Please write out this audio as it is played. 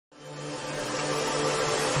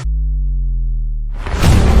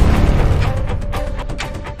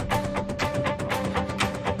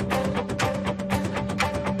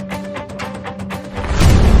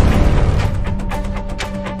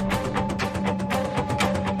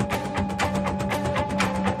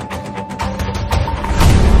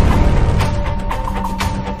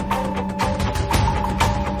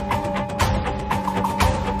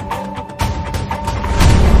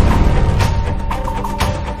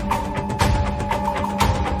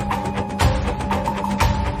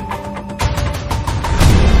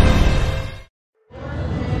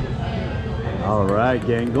right,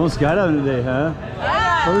 gang. Going skydiving today, huh?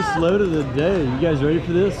 Yeah. First load of the day. You guys ready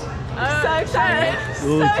for this? I'm so excited. A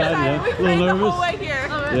little excited, huh? We A little nervous? the whole way here.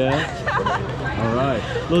 Yeah. All right.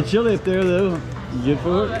 A little chilly up there, though. You good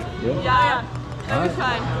for it? Yeah. It'll be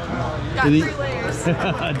fun. Got 3 layers.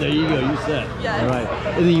 There you go. You're set. Yes. All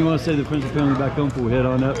right. Anything you want to say to the friends and family back home before we head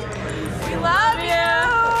on up? We love you.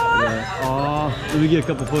 Yeah. Aw. Let me get a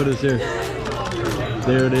couple photos here.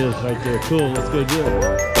 There it is, right there. Cool. Let's go do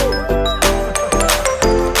it.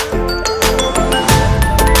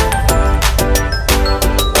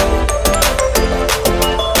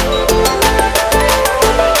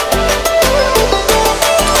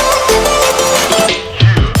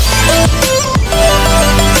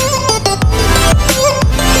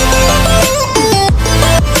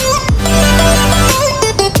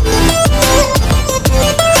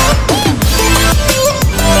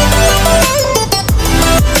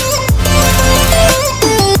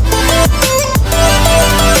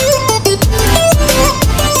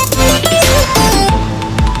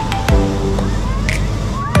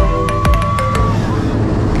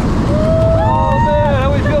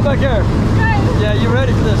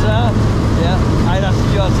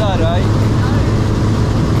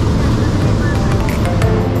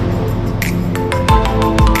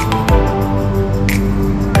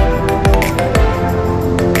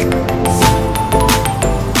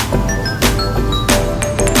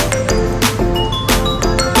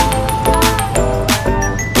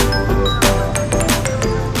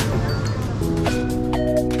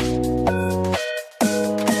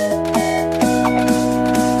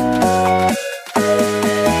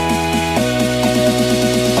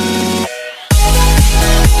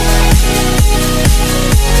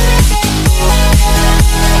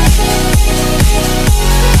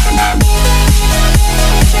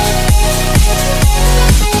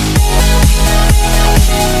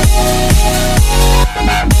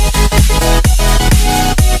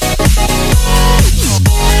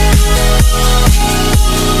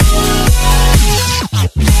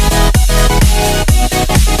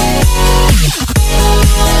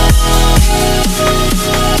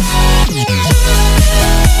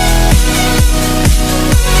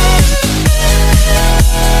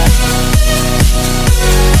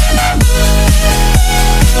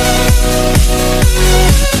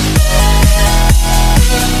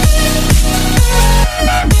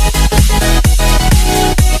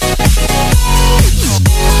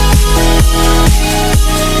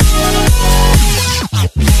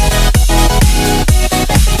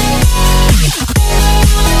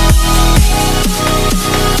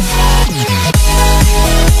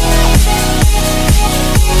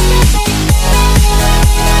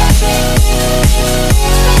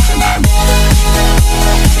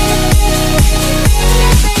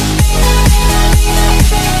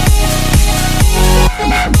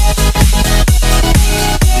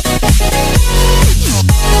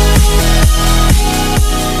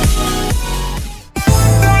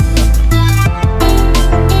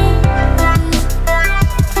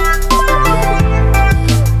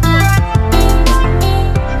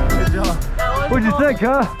 What'd you think,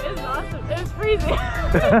 huh? It was awesome. It was freezing.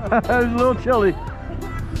 It was a little chilly.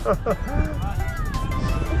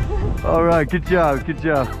 All right, good job, good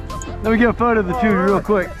job. Let me get a photo of the two real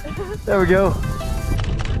quick. There we go.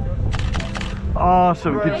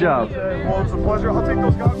 Awesome, good job. Well, it's a pleasure. I'll take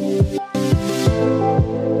those guys.